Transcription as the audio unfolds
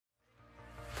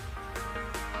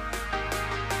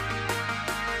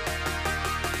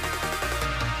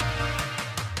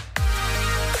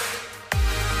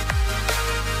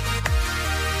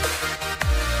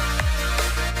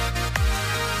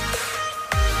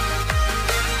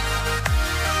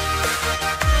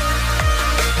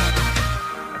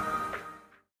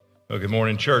Well, good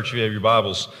morning, church. If you have your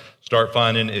Bibles, start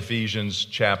finding Ephesians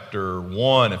chapter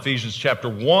 1. Ephesians chapter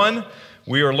 1,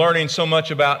 we are learning so much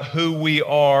about who we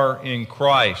are in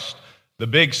Christ. The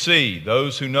big C,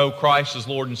 those who know Christ as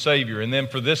Lord and Savior. And then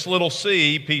for this little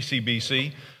C,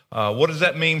 PCBC, what does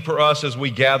that mean for us as we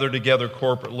gather together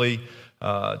corporately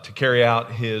to carry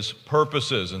out His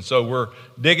purposes? And so we're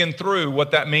digging through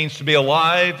what that means to be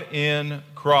alive in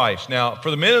Christ. Now,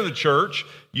 for the men of the church,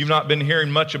 you've not been hearing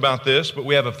much about this, but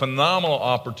we have a phenomenal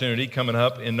opportunity coming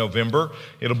up in November.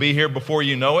 It'll be here before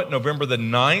you know it. November the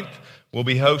 9th, we'll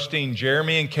be hosting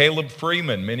Jeremy and Caleb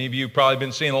Freeman. Many of you have probably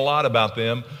been seeing a lot about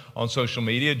them on social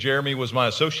media. Jeremy was my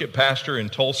associate pastor in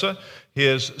Tulsa.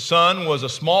 His son was a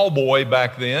small boy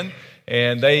back then,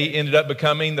 and they ended up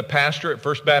becoming the pastor at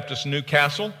First Baptist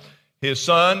Newcastle. His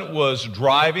son was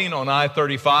driving on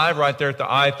I-35, right there at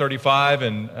the I-35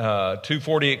 and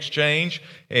 240 exchange,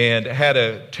 and had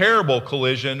a terrible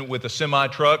collision with a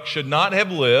semi-truck, should not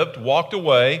have lived, walked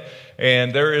away,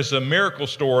 and there is a miracle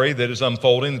story that is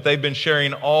unfolding that they've been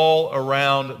sharing all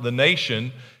around the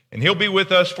nation, and he'll be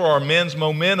with us for our Men's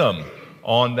Momentum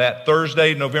on that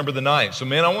Thursday, November the 9th. So,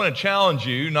 men, I want to challenge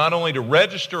you not only to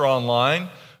register online,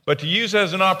 but to use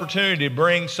as an opportunity to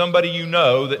bring somebody you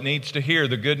know that needs to hear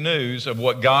the good news of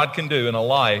what God can do in a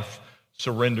life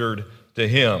surrendered to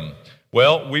Him.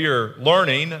 Well, we are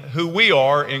learning who we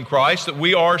are in Christ, that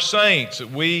we are saints,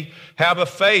 that we have a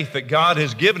faith that God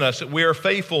has given us, that we are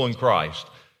faithful in Christ,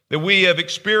 that we have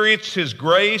experienced His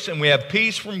grace and we have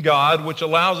peace from God, which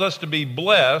allows us to be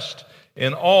blessed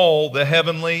in all the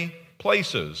heavenly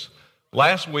places.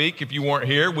 Last week, if you weren't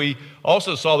here, we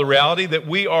also saw the reality that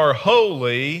we are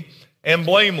holy and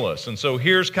blameless. And so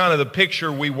here's kind of the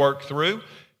picture we worked through.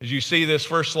 As you see this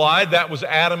first slide, that was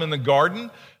Adam in the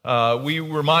garden. We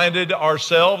reminded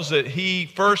ourselves that he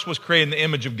first was created in the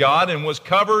image of God and was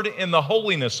covered in the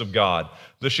holiness of God,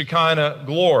 the Shekinah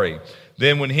glory.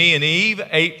 Then when he and Eve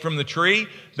ate from the tree,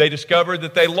 they discovered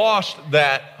that they lost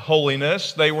that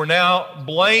holiness. They were now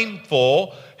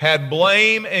blameful, had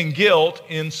blame and guilt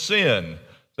in sin.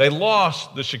 They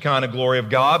lost the Shekinah glory of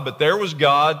God, but there was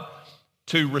God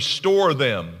to restore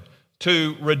them,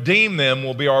 to redeem them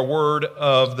will be our word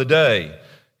of the day.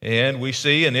 And we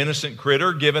see an innocent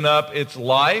critter giving up its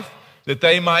life that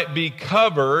they might be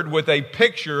covered with a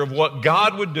picture of what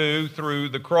God would do through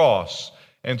the cross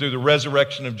and through the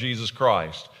resurrection of Jesus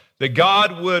Christ. That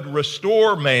God would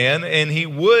restore man and He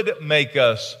would make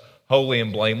us holy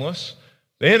and blameless.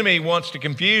 The enemy wants to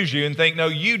confuse you and think, no,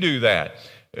 you do that.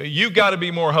 You've got to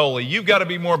be more holy. You've got to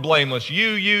be more blameless.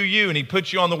 You. And he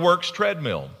puts you on the works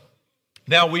treadmill.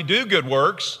 Now, we do good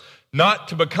works, not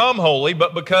to become holy,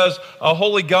 but because a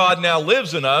holy God now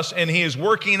lives in us and He is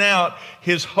working out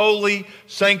His holy,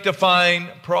 sanctifying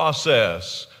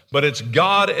process. But it's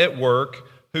God at work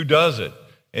who does it.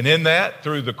 And in that,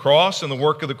 through the cross and the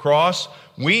work of the cross,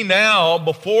 we now,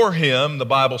 before Him, the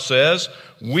Bible says,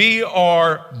 we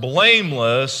are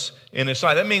blameless in His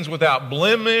sight. That means without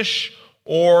blemish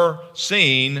or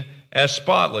seen as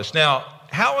spotless. Now,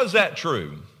 how is that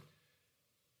true?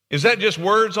 Is that just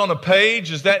words on a page?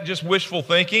 Is that just wishful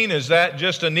thinking? Is that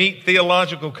just a neat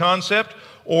theological concept?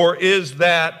 Or is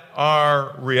that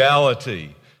our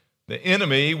reality? The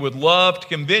enemy would love to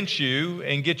convince you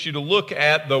and get you to look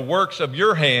at the works of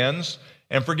your hands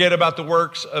and forget about the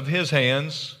works of His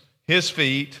hands, His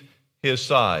feet, His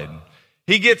side.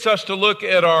 He gets us to look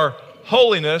at our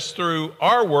holiness through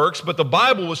our works, but the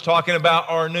Bible was talking about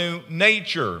our new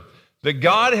nature, that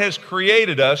God has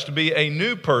created us to be a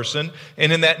new person,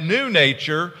 and in that new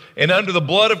nature and under the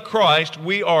blood of Christ,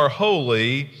 we are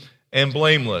holy and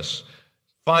blameless.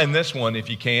 Find this one if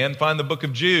you can. Find the book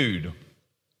of Jude.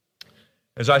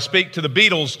 As I speak to the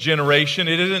Beatles generation,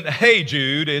 it isn't Hey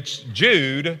Jude, it's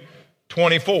Jude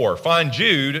 24. Find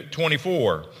Jude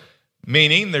 24,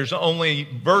 meaning there's only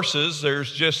verses,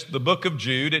 there's just the book of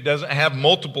Jude. It doesn't have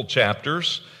multiple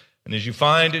chapters. And as you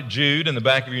find Jude in the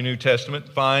back of your New Testament,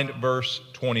 find verse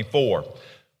 24.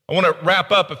 I want to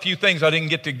wrap up a few things I didn't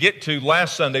get to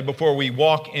last Sunday before we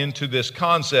walk into this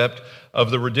concept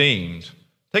of the redeemed.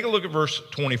 Take a look at verse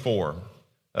 24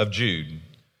 of Jude.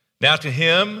 Now to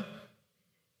Him,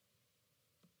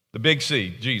 the big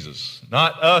C, Jesus.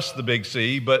 Not us, the big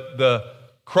C, but the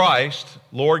Christ,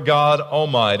 Lord God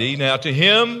Almighty. Now to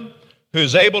Him who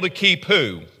is able to keep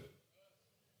who?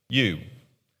 You.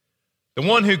 The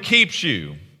one who keeps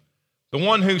you. The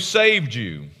one who saved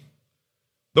you.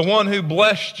 The one who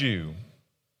blessed you.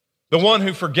 The one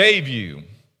who forgave you.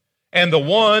 And the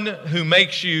one who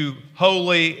makes you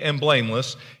holy and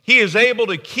blameless. He is able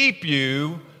to keep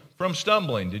you from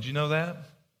stumbling. Did you know that?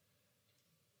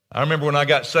 I remember when I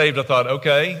got saved, I thought,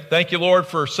 okay, thank you, Lord,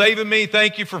 for saving me.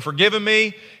 Thank you for forgiving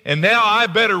me. And now I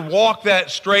better walk that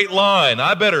straight line.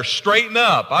 I better straighten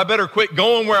up. I better quit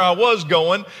going where I was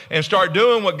going and start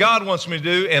doing what God wants me to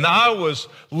do. And I was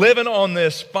living on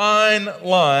this fine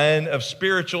line of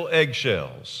spiritual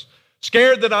eggshells.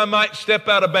 Scared that I might step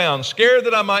out of bounds. Scared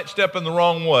that I might step in the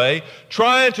wrong way.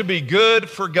 Trying to be good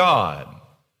for God.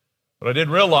 What I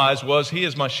didn't realize was He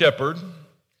is my shepherd.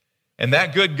 And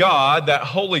that good God, that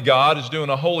holy God, is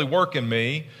doing a holy work in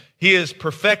me. He is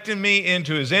perfecting me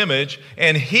into His image,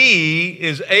 and He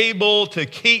is able to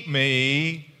keep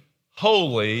me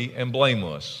holy and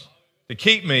blameless, to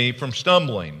keep me from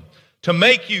stumbling, to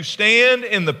make you stand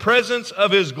in the presence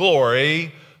of His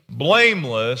glory,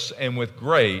 blameless and with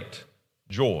great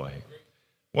joy.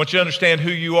 I want you to understand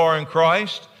who you are in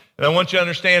Christ, and I want you to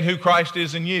understand who Christ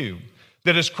is in you.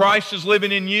 That as Christ is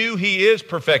living in you, He is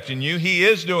perfecting you. He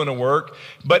is doing a work.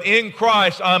 But in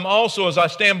Christ, I'm also, as I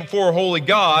stand before a holy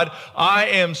God, I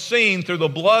am seen through the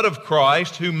blood of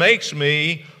Christ who makes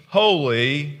me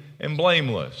holy and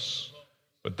blameless.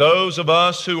 But those of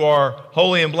us who are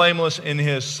holy and blameless in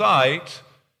His sight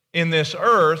in this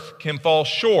earth can fall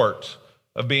short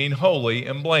of being holy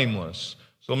and blameless.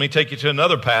 So let me take you to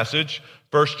another passage,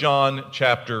 1 John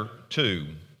chapter 2.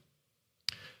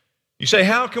 You say,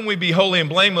 how can we be holy and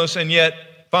blameless and yet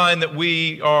find that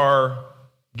we are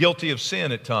guilty of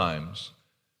sin at times?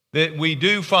 That we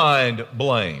do find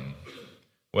blame?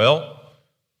 Well,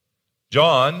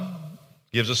 John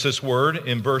gives us this word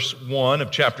in verse 1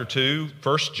 of chapter 2,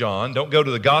 1 John. Don't go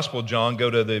to the Gospel of John, go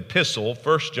to the epistle,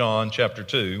 1 John chapter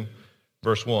 2,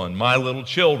 verse 1. My little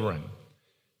children.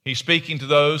 He's speaking to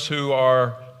those who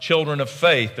are children of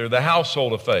faith. They're the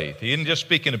household of faith. He isn't just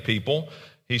speaking to people.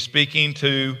 He's speaking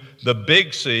to the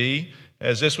big C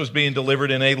as this was being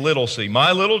delivered in a little c.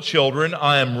 My little children,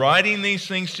 I am writing these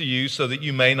things to you so that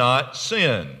you may not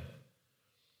sin.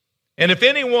 And if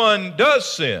anyone does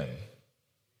sin,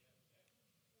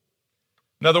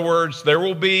 in other words, there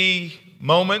will be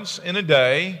moments in a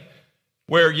day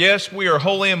where, yes, we are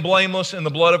holy and blameless in the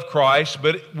blood of Christ,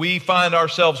 but we find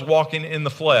ourselves walking in the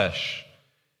flesh.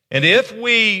 And if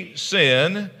we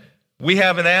sin, we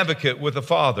have an advocate with the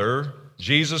Father,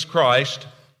 Jesus Christ,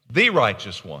 the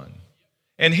righteous one.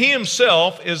 And He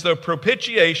Himself is the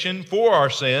propitiation for our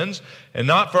sins, and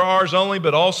not for ours only,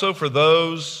 but also for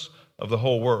those of the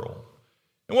whole world.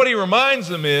 And what He reminds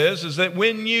them is that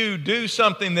when you do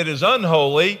something that is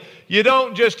unholy, you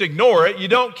don't just ignore it, you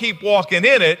don't keep walking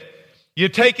in it, you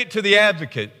take it to the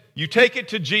advocate. You take it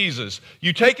to Jesus.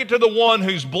 You take it to the one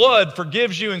whose blood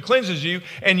forgives you and cleanses you,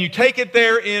 and you take it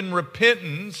there in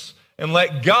repentance and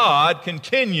let God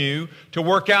continue to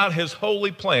work out His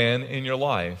holy plan in your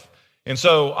life. And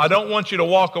so I don't want you to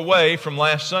walk away from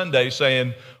last Sunday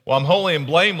saying, well, I'm holy and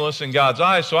blameless in God's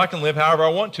eyes, so I can live however I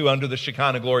want to under the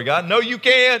Shekinah glory of God. No, you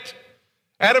can't.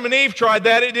 Adam and Eve tried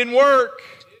that. It didn't work.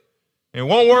 It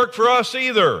won't work for us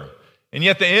either. And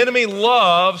yet the enemy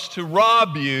loves to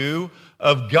rob you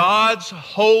of God's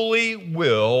holy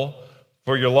will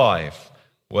for your life.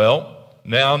 Well,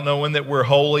 now knowing that we're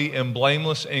holy and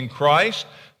blameless in Christ,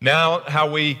 now how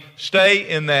we stay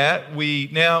in that, we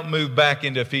now move back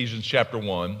into Ephesians chapter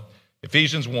 1.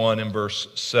 Ephesians 1 and verse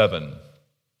 7.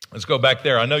 Let's go back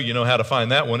there. I know you know how to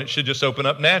find that one. It should just open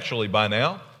up naturally by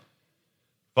now.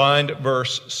 Find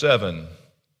verse 7.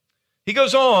 He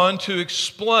goes on to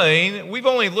explain, we've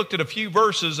only looked at a few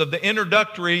verses of the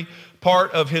introductory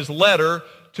part of his letter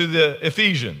to the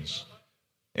Ephesians.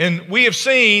 And we have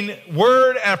seen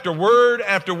word after word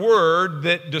after word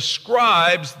that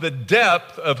describes the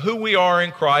depth of who we are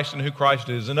in Christ and who Christ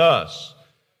is in us.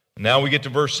 Now we get to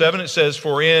verse 7. It says,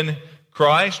 for in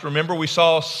Christ, remember we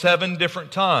saw 7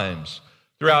 different times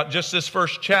throughout just this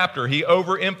first chapter, he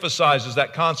overemphasizes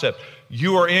that concept.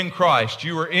 You are in Christ.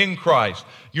 You are in Christ.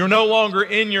 You're no longer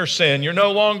in your sin. You're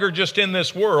no longer just in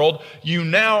this world. You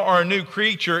now are a new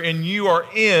creature and you are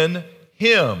in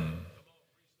Him.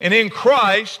 And in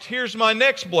Christ, here's my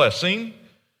next blessing.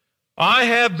 I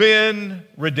have been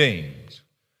redeemed.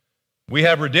 We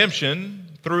have redemption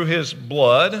through His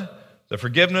blood, the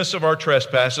forgiveness of our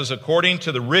trespasses according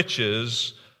to the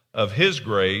riches of His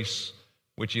grace,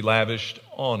 which He lavished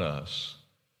on us.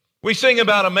 We sing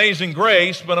about amazing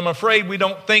grace, but I'm afraid we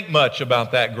don't think much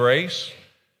about that grace.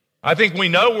 I think we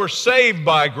know we're saved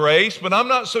by grace, but I'm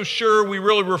not so sure we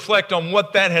really reflect on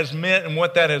what that has meant and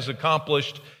what that has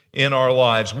accomplished in our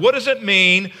lives. What does it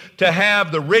mean to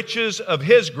have the riches of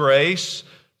His grace,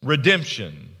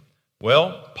 redemption?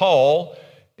 Well, Paul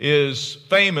is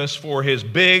famous for his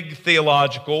big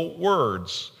theological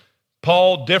words.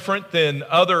 Paul, different than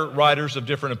other writers of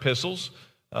different epistles,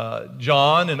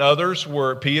 John and others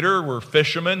Peter were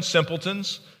fishermen,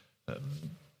 simpletons.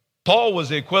 Paul was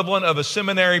the equivalent of a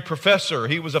seminary professor.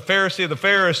 He was a Pharisee of the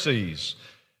Pharisees.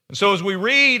 And so as we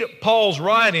read Paul's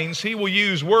writings, he will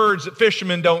use words that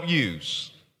fishermen don't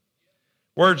use.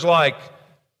 Words like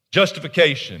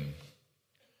justification,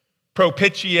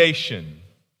 propitiation,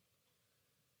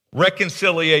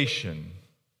 reconciliation,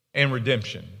 and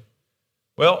redemption.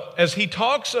 Well, as he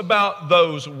talks about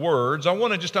those words, I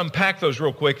want to just unpack those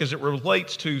real quick as it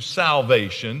relates to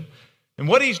salvation. And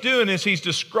what he's doing is he's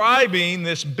describing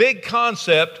this big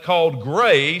concept called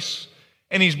grace,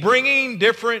 and he's bringing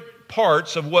different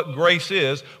parts of what grace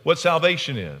is, what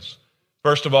salvation is.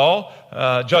 First of all,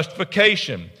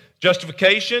 justification.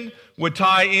 Justification would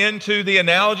tie into the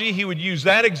analogy. He would use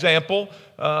that example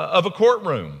of a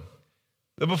courtroom.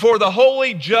 Before the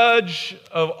holy judge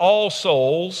of all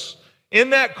souls,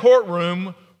 in that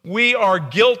courtroom, we are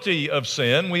guilty of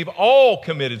sin. We've all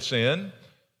committed sin.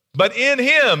 But in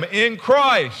Him, in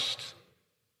Christ,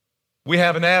 we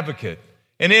have an advocate.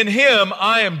 And in Him,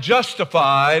 I am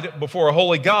justified before a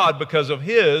holy God because of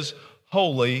His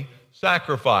holy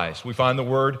sacrifice. We find the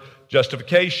word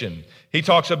justification. He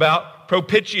talks about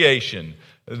propitiation.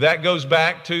 That goes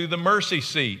back to the mercy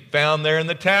seat found there in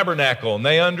the tabernacle. And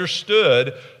they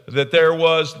understood that there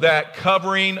was that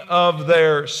covering of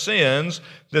their sins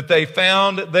that they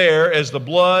found there as the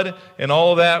blood and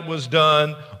all of that was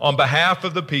done on behalf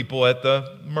of the people at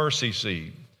the mercy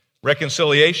seat.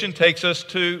 Reconciliation takes us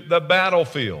to the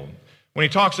battlefield. When he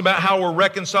talks about how we're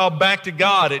reconciled back to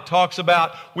God, it talks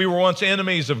about we were once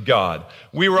enemies of God.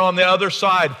 We were on the other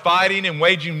side fighting and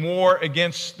waging war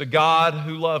against the God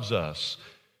who loves us.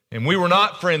 And we were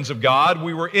not friends of God,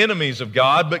 we were enemies of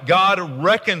God, but God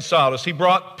reconciled us. He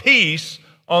brought peace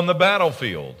on the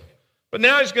battlefield. But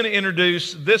now he's going to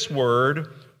introduce this word,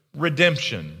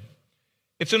 redemption.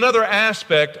 It's another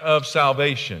aspect of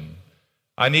salvation.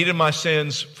 I needed my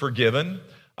sins forgiven.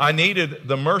 I needed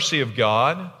the mercy of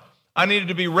God. I needed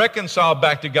to be reconciled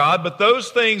back to God, but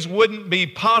those things wouldn't be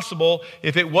possible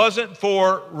if it wasn't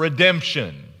for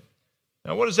redemption.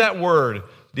 Now, what is that word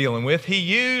dealing with? He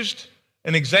used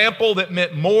an example that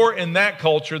meant more in that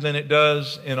culture than it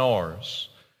does in ours.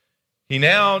 He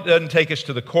now doesn't take us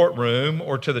to the courtroom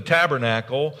or to the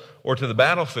tabernacle or to the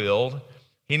battlefield.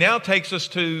 He now takes us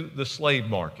to the slave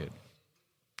market.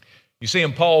 You see,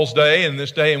 in Paul's day, in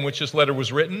this day in which this letter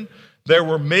was written, there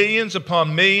were millions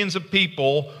upon millions of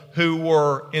people who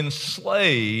were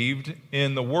enslaved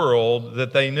in the world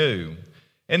that they knew.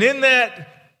 And in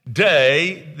that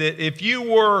day, that if you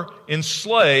were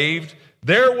enslaved,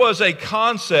 there was a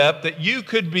concept that you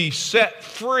could be set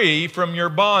free from your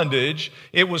bondage.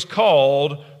 It was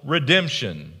called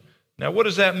redemption. Now, what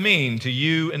does that mean to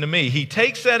you and to me? He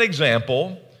takes that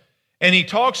example and he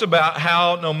talks about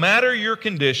how no matter your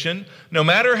condition, no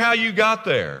matter how you got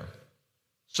there,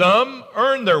 some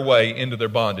earned their way into their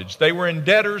bondage. They were in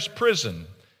debtor's prison.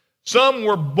 Some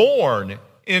were born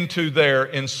into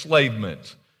their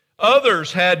enslavement.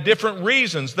 Others had different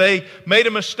reasons. They made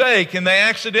a mistake and they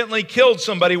accidentally killed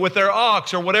somebody with their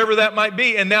ox or whatever that might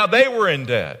be, and now they were in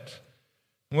debt.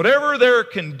 Whatever their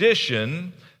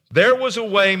condition, there was a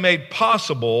way made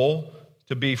possible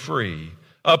to be free.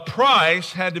 A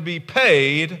price had to be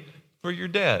paid for your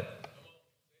debt.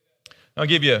 I'll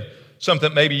give you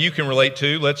something maybe you can relate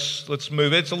to. Let's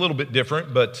move it. It's a little bit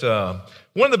different, but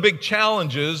one of the big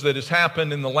challenges that has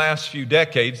happened in the last few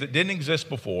decades that didn't exist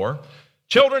before,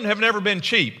 children have never been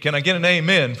cheap. Can I get an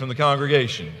amen from the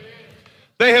congregation?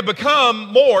 They have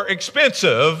become more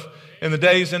expensive in the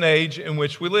days and age in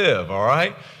which we live, all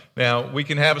right? Now, we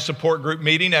can have a support group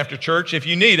meeting after church if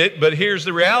you need it, but here's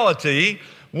the reality.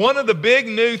 One of the big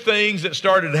new things that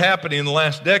started happening in the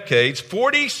last decades,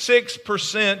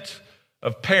 46%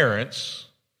 of parents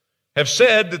have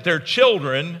said that their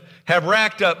children have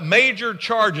racked up major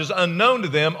charges unknown to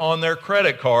them on their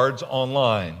credit cards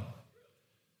online.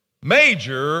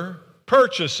 Major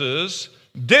purchases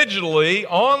digitally,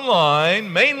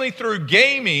 online, mainly through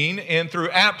gaming and through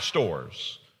app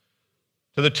stores,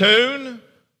 to the tune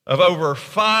of over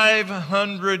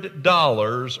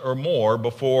 $500 or more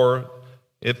before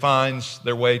it finds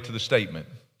their way to the statement.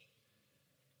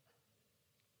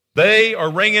 They are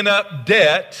ringing up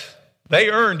debt. They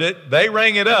earned it. They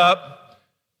rang it up.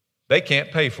 They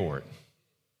can't pay for it.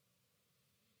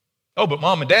 Oh, but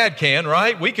mom and dad can,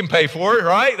 right? We can pay for it,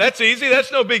 right? That's easy.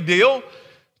 That's no big deal.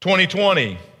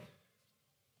 2020,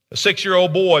 a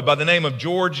 6-year-old boy by the name of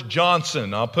George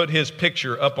Johnson, I'll put his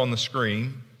picture up on the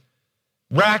screen,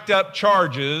 racked up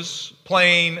charges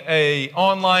playing an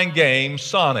online game,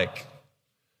 Sonic.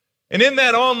 And in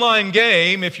that online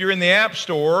game, if you're in the App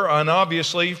Store, and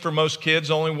obviously for most kids,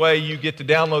 the only way you get to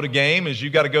download a game is you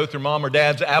got to go through mom or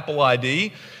dad's Apple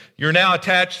ID. You're now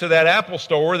attached to that Apple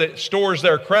Store that stores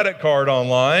their credit card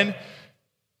online.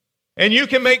 And you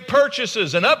can make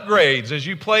purchases and upgrades as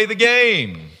you play the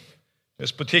game.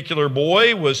 This particular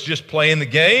boy was just playing the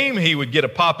game. He would get a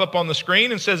pop-up on the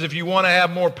screen and says, if you want to have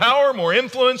more power, more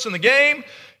influence in the game,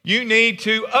 you need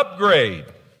to upgrade.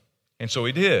 And so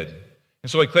he did. And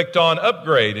so he clicked on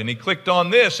upgrade, and he clicked on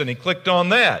this, and he clicked on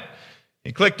that.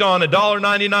 He clicked on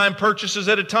 $1.99 purchases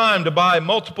at a time to buy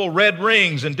multiple red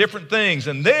rings and different things.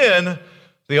 And then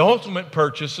the ultimate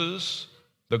purchases,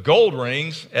 the gold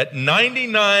rings, at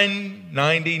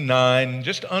 $99.99,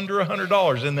 just under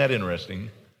 $100. Isn't that interesting?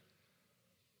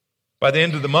 By the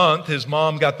end of the month, his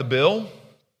mom got the bill.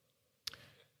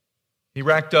 He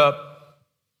racked up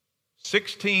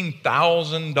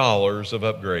 $16,000 of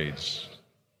upgrades.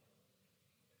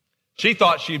 She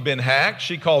thought she'd been hacked.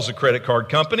 She calls the credit card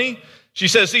company. She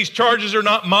says, these charges are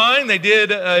not mine. They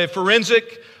did a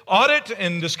forensic audit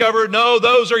and discovered, no,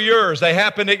 those are yours. They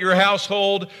happened at your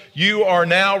household. You are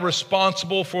now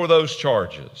responsible for those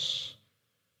charges.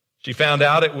 She found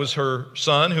out it was her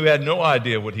son who had no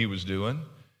idea what he was doing.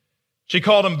 She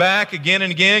called him back again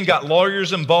and again, got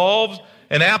lawyers involved,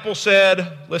 and Apple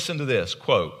said, listen to this,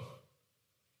 quote,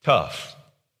 tough.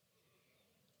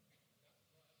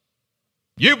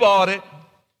 You bought it.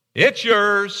 It's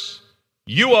yours.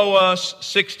 You owe us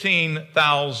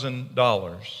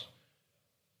 $16,000.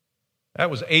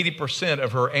 That was 80%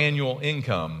 of her annual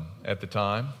income at the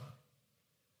time.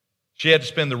 She had to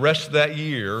spend the rest of that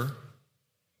year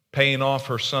paying off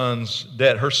her son's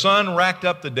debt. Her son racked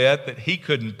up the debt that he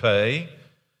couldn't pay,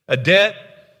 a debt,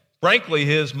 frankly,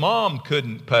 his mom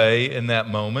couldn't pay in that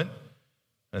moment,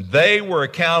 and they were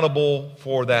accountable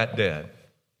for that debt.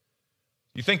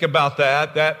 You think about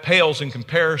that, that pales in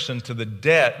comparison to the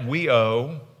debt we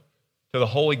owe to the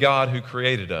holy God who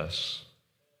created us.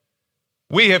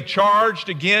 We have charged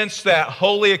against that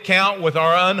holy account with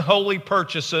our unholy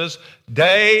purchases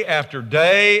day after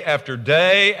day after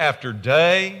day after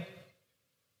day,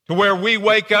 to where we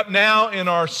wake up now in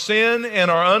our sin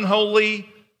and our unholy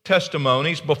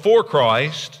testimonies before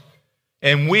Christ,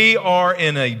 and we are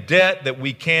in a debt that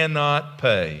we cannot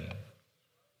pay.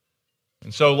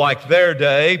 And so, like their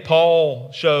day,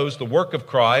 Paul shows the work of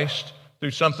Christ through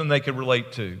something they could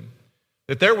relate to.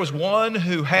 That there was one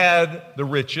who had the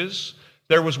riches,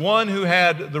 there was one who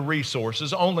had the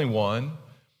resources, only one,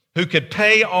 who could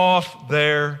pay off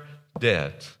their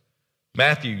debt.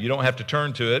 Matthew, you don't have to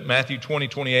turn to it. Matthew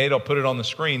 20:28, I'll put it on the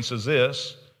screen, says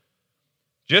this.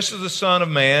 Just as the Son of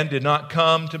Man did not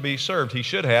come to be served. He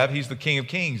should have. He's the King of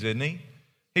Kings, isn't he?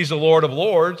 He's the Lord of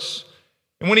Lords.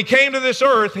 And when he came to this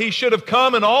earth, he should have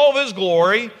come in all of his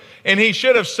glory, and he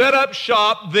should have set up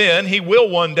shop then. He will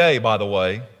one day, by the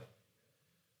way.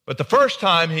 But the first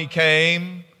time he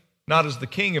came, not as the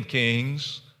King of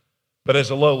Kings, but as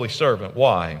a lowly servant.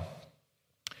 Why?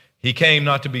 He came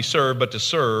not to be served, but to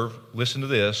serve, listen to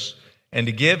this, and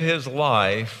to give his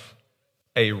life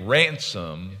a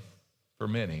ransom for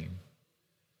many.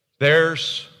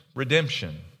 There's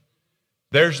redemption.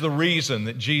 There's the reason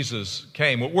that Jesus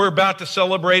came. What we're about to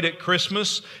celebrate at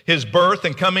Christmas, his birth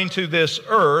and coming to this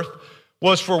earth,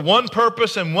 was for one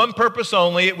purpose and one purpose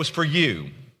only. It was for you,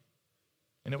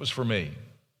 and it was for me.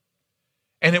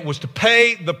 And it was to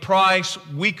pay the price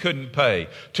we couldn't pay,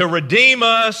 to redeem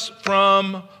us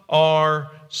from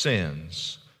our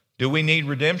sins. Do we need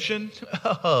redemption?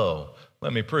 Oh,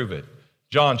 let me prove it.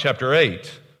 John chapter 8,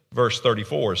 verse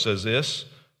 34 says this.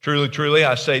 Truly, truly,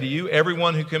 I say to you,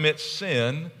 everyone who commits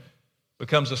sin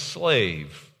becomes a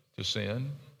slave to sin.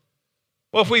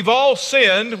 Well, if we've all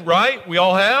sinned, right? We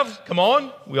all have. Come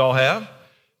on, we all have.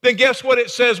 Then guess what it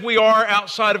says we are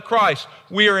outside of Christ?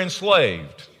 We are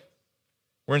enslaved.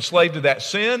 We're enslaved to that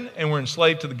sin, and we're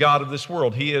enslaved to the god of this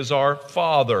world. He is our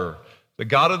father. The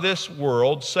god of this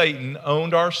world, Satan,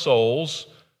 owned our souls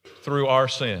through our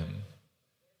sin.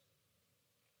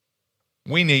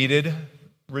 We needed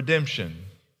redemption.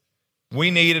 We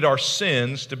needed our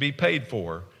sins to be paid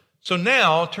for. So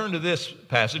now, turn to this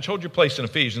passage. Hold your place in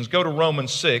Ephesians. Go to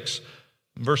Romans 6,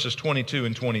 verses 22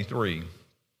 and 23.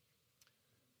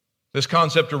 This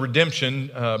concept of redemption,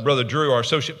 Brother Drew, our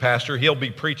associate pastor, he'll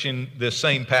be preaching this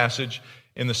same passage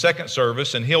in the second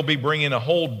service, and he'll be bringing a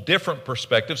whole different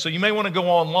perspective. So you may want to go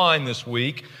online this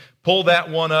week, pull that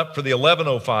one up for the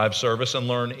 11:05 service, and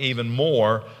learn even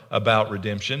more about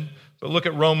redemption. But look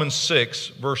at Romans 6,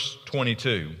 verse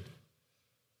 22.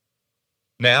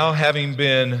 Now, having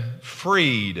been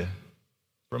freed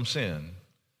from sin,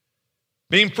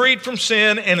 being freed from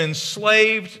sin and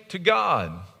enslaved to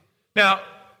God. Now,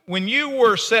 when you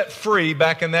were set free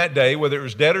back in that day, whether it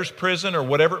was debtor's prison or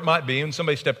whatever it might be, and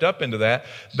somebody stepped up into that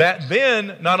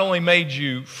then not only made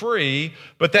you free,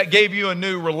 but that gave you a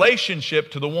new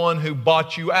relationship to the one who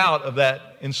bought you out of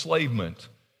that enslavement.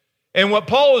 And what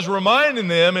Paul is reminding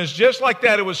them is just like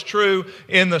that it was true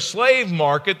in the slave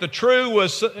market,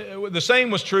 the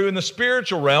same was true in the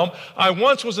spiritual realm. I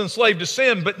once was enslaved to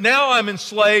sin, but now I'm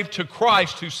enslaved to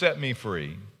Christ who set me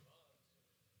free.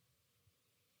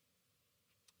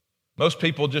 Most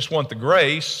people just want the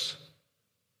grace,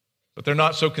 but they're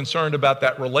not so concerned about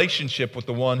that relationship with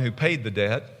the one who paid the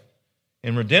debt.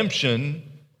 In redemption,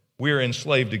 we are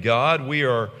enslaved to God. We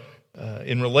are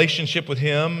in relationship with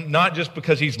Him, not just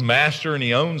because He's master and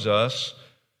He owns us,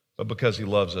 but because He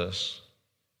loves us.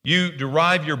 You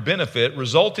derive your benefit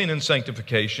resulting in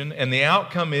sanctification, and the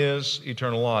outcome is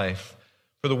eternal life.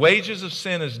 For the wages of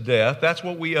sin is death. That's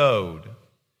what we owed.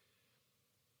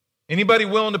 Anybody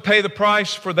willing to pay the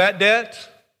price for that debt?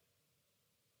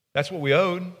 That's what we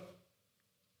owed.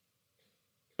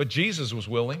 But Jesus was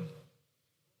willing.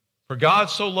 For God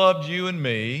so loved you and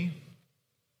me,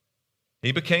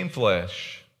 He became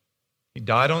flesh. He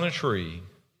died on a tree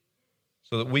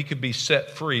so that we could be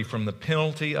set free from the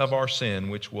penalty of our sin,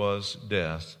 which was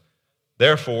death.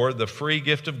 Therefore, the free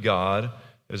gift of God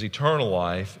is eternal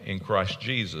life in Christ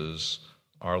Jesus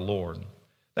our Lord.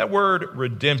 That word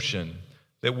redemption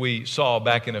that we saw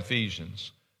back in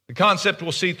Ephesians, the concept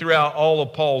we'll see throughout all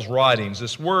of Paul's writings,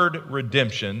 this word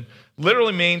redemption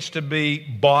literally means to be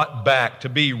bought back, to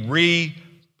be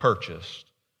repurchased.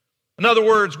 In other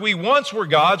words, we once were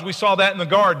God's. We saw that in the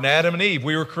garden, Adam and Eve.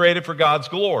 We were created for God's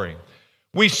glory.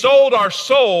 We sold our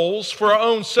souls for our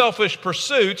own selfish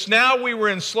pursuits. Now we were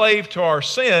enslaved to our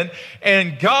sin.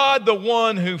 And God, the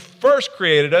one who first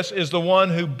created us, is the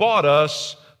one who bought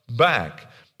us back.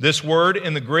 This word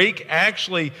in the Greek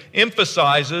actually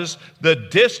emphasizes the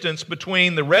distance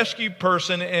between the rescued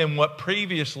person and what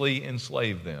previously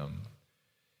enslaved them.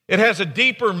 It has a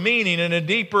deeper meaning and a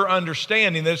deeper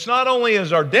understanding that it's not only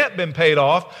has our debt been paid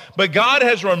off, but God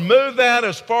has removed that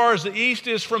as far as the east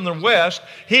is from the west.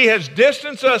 He has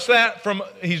distanced us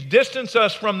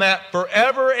from that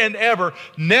forever and ever,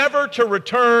 never to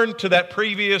return to that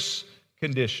previous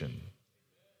condition.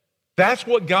 That's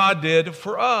what God did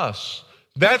for us.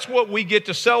 That's what we get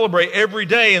to celebrate every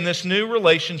day in this new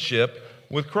relationship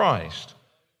with Christ.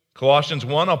 Colossians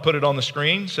 1, I'll put it on the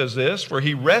screen, says this: for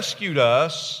He rescued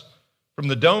us from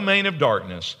the domain of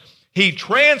darkness. He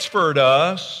transferred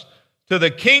us to the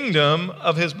kingdom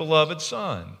of His beloved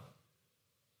Son.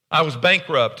 I was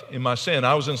bankrupt in my sin.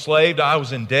 I was enslaved. I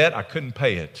was in debt. I couldn't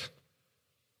pay it.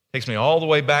 Takes me all the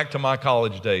way back to my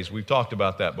college days. We've talked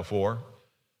about that before.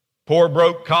 Poor,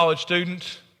 broke college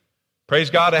student. Praise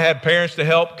God, I had parents to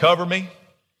help cover me,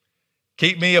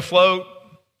 keep me afloat,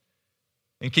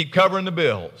 and keep covering the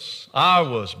bills. I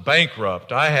was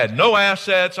bankrupt. I had no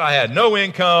assets. I had no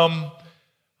income.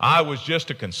 I was just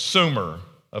a consumer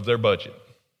of their budget.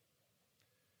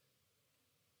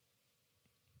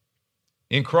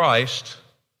 In Christ,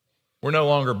 we're no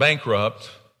longer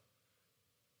bankrupt.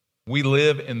 We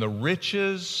live in the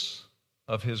riches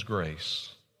of His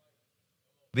grace,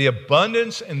 the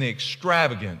abundance and the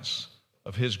extravagance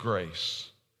of His grace.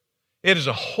 It is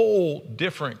a whole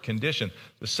different condition.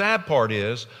 The sad part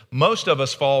is, most of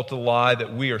us fall to the lie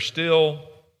that we are still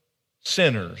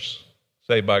sinners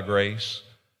saved by grace,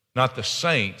 not the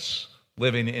saints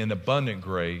living in abundant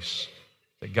grace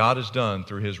that God has done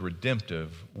through His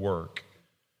redemptive work.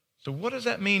 So what does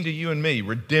that mean to you and me?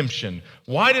 Redemption.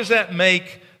 Why does that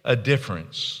make a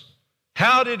difference?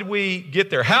 How did we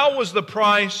get there? How was the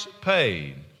price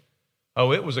paid?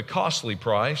 Oh, it was a costly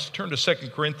price. Turn to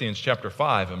 2 Corinthians chapter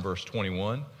 5 and verse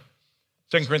 21.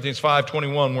 2 Corinthians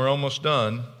 5:21, we're almost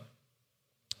done.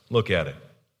 Look at it.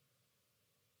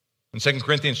 In 2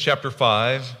 Corinthians chapter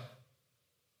 5,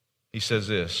 he says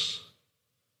this: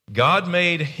 God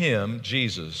made Him,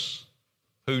 Jesus,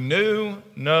 who knew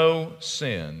no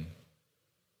sin,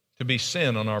 to be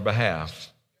sin on our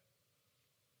behalf.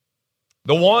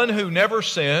 The one who never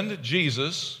sinned,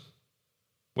 Jesus,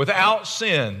 without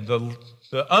sin,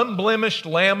 the unblemished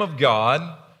Lamb of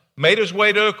God, made His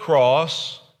way to a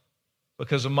cross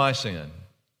because of my sin.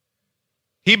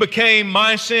 He became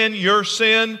my sin, your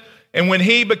sin, and when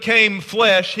He became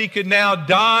flesh, He could now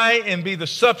die and be the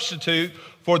substitute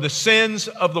for the sins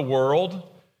of the world.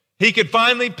 He could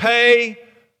finally pay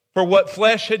for what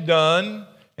flesh had done,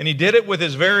 and He did it with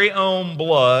His very own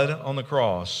blood on the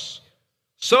cross.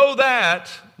 So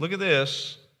that, look at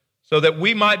this, so that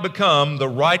we might become the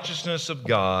righteousness of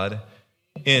God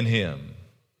in Him.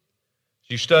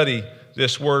 As you study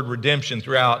this word redemption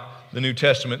throughout the New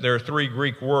Testament, there are three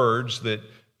Greek words that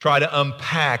try to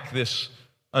unpack this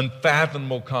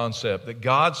unfathomable concept that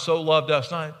God so loved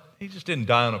us. He just didn't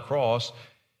die on a cross.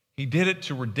 He did it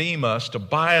to redeem us, to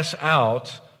buy us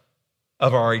out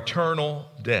of our eternal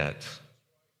debt.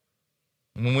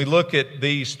 And when we look at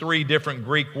these three different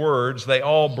Greek words, they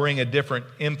all bring a different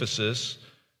emphasis.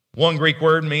 One Greek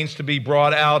word means to be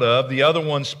brought out of. The other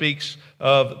one speaks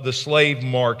of the slave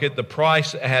market, the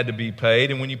price that had to be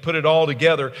paid. And when you put it all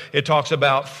together, it talks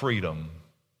about freedom.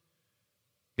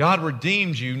 God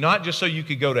redeemed you not just so you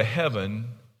could go to heaven,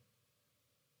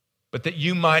 but that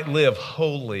you might live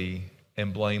holy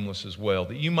and blameless as well,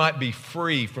 that you might be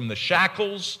free from the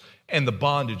shackles and the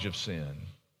bondage of sin.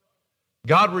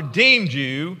 God redeemed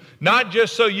you not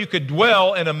just so you could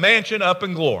dwell in a mansion up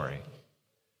in glory.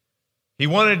 He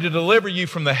wanted to deliver you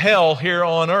from the hell here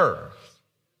on earth,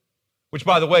 which,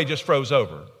 by the way, just froze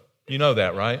over. You know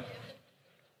that, right?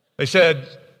 They said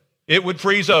it would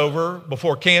freeze over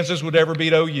before Kansas would ever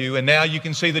beat OU, and now you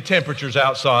can see the temperatures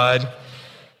outside.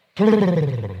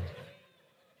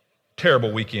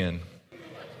 Terrible weekend.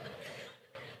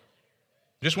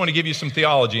 Just want to give you some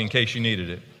theology in case you needed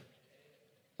it.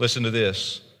 Listen to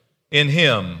this. In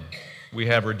him we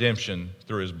have redemption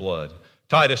through his blood.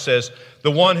 Titus says, the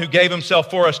one who gave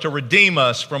himself for us to redeem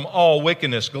us from all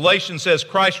wickedness. Galatians says,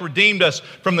 Christ redeemed us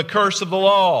from the curse of the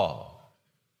law.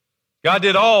 God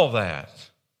did all that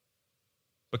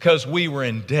because we were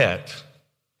in debt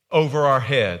over our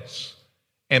heads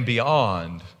and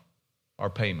beyond our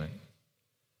payment.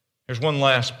 There's one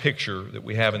last picture that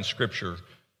we have in Scripture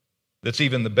that's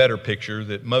even the better picture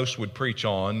that most would preach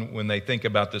on when they think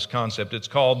about this concept. It's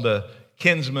called the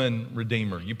kinsman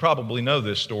redeemer. You probably know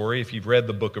this story if you've read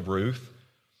the book of Ruth.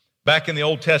 Back in the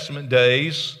Old Testament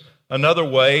days, another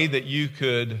way that you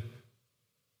could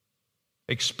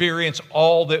experience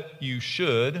all that you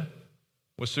should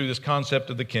was through this concept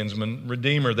of the kinsman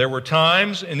redeemer. There were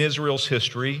times in Israel's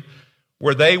history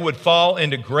where they would fall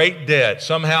into great debt.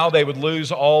 Somehow they would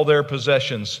lose all their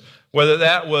possessions, whether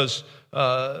that was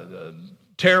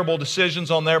terrible decisions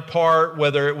on their part,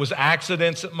 whether it was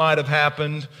accidents that might have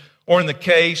happened, or in the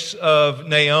case of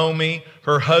Naomi,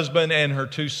 her husband and her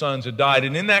two sons had died.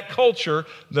 And in that culture,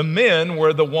 the men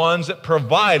were the ones that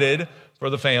provided for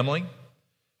the family.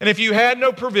 And if you had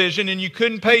no provision and you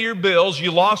couldn't pay your bills,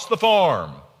 you lost the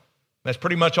farm. That's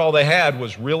pretty much all they had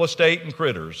was real estate and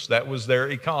critters. That was their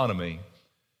economy.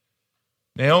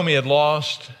 Naomi had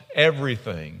lost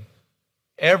everything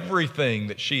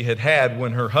that she had had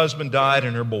when her husband died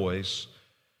and her boys.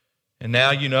 And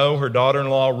now, you know, her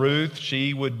daughter-in-law Ruth,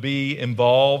 she would be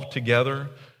involved together.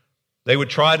 They would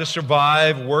try to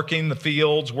survive working the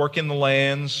fields, working the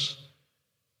lands.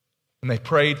 And they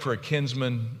prayed for a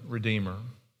kinsman redeemer.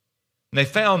 And they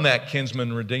found that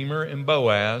kinsman redeemer in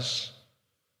Boaz.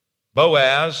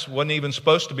 Boaz wasn't even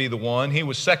supposed to be the one. He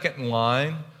was second in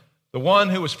line. The one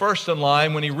who was first in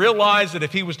line, when he realized that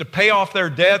if he was to pay off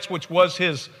their debts, which was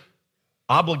his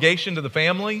obligation to the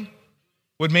family,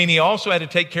 would mean he also had to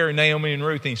take care of Naomi and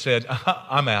Ruth. And he said,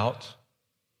 I'm out.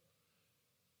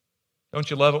 Don't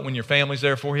you love it when your family's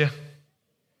there for you?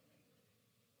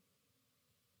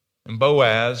 And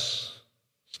Boaz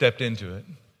stepped into it.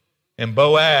 And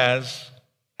Boaz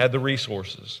had the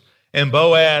resources. And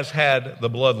Boaz had the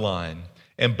bloodline.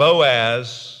 And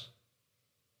Boaz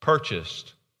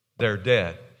purchased their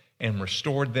debt and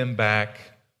restored them back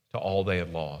to all they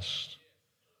had lost.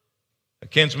 A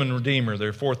kinsman redeemer, there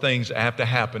are four things that have to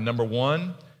happen. Number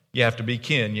one, you have to be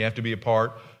kin. You have to be a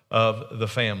part of the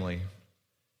family.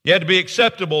 You had to be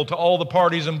acceptable to all the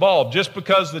parties involved. Just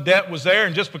because the debt was there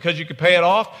and just because you could pay it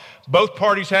off, both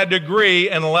parties had to agree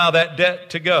and allow that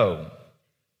debt to go.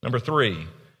 Number three,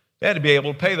 they had to be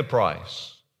able to pay the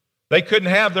price. They couldn't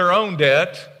have their own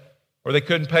debt or they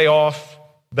couldn't pay off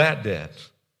that debt.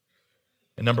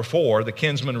 And number four, the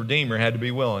kinsman redeemer had to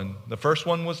be willing. The first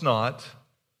one was not.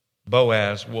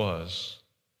 Boaz was.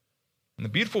 And the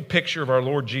beautiful picture of our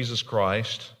Lord Jesus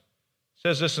Christ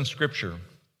says this in Scripture.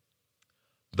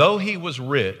 Though he was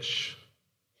rich,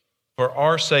 for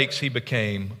our sakes he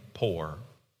became poor.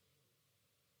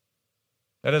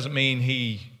 That doesn't mean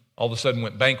he all of a sudden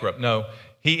went bankrupt. No,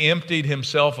 he emptied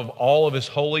himself of all of his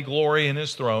holy glory in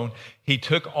his throne. He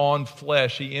took on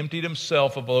flesh. He emptied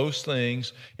himself of those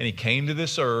things, and he came to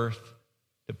this earth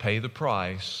to pay the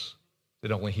price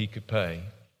that only he could pay.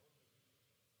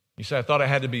 You say, I thought it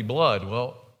had to be blood.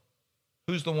 Well,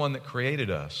 who's the one that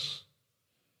created us?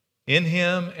 In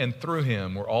him and through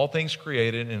him were all things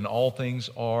created, and all things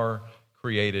are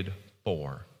created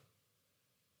for.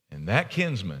 And that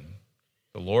kinsman,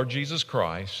 the Lord Jesus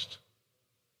Christ,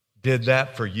 did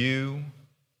that for you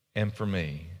and for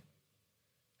me.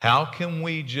 How can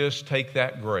we just take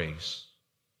that grace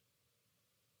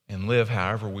and live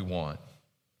however we want?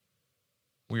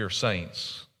 We are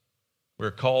saints.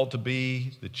 We're called to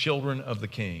be the children of the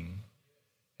King.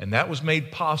 And that was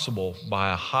made possible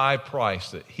by a high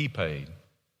price that he paid,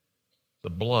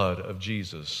 the blood of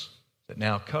Jesus that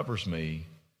now covers me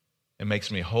and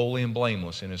makes me holy and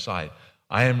blameless in his sight.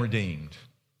 I am redeemed.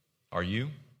 Are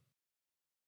you?